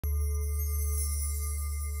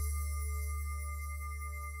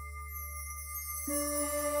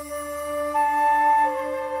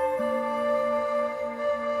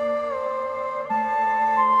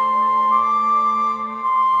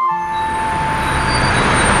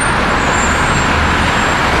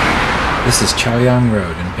This is Chaoyang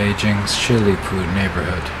Road in Beijing's Shilipu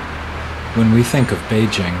neighborhood. When we think of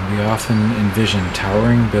Beijing, we often envision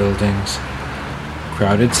towering buildings,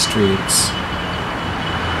 crowded streets,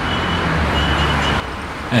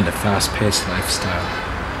 and a fast-paced lifestyle.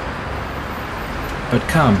 But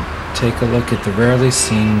come, take a look at the rarely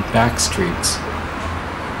seen Backstreets,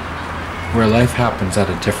 where life happens at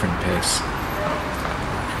a different pace.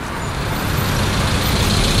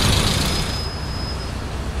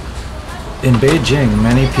 In Beijing,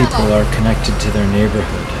 many people are connected to their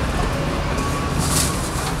neighborhood.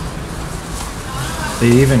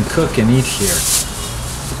 They even cook and eat here,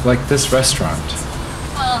 like this restaurant.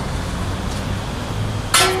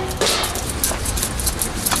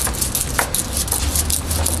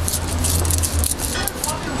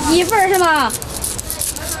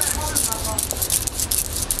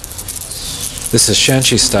 This is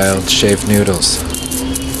Shanxi-styled shaved noodles.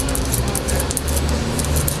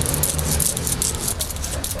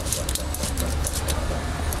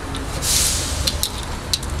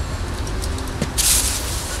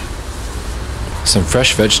 Some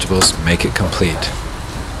fresh vegetables make it complete.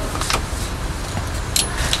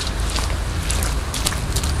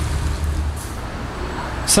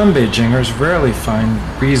 Some Beijingers rarely find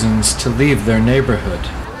reasons to leave their neighborhood.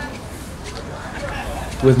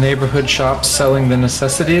 With neighborhood shops selling the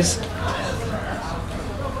necessities,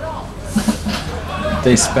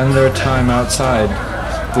 they spend their time outside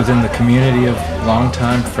within the community of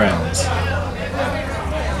longtime friends.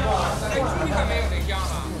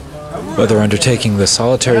 Whether undertaking the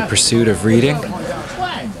solitary pursuit of reading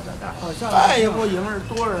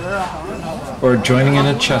or joining in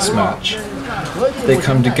a chess match, they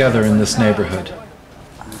come together in this neighborhood.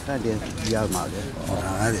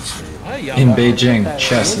 In Beijing,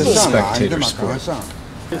 chess is a spectator sport.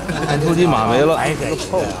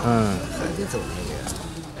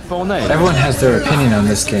 Everyone has their opinion on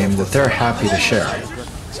this game that they're happy to share.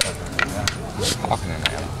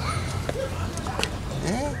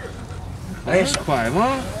 But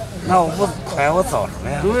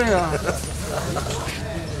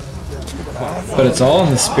it's all in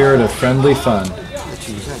the spirit of friendly fun,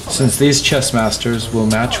 since these chess masters will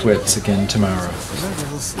match wits again tomorrow.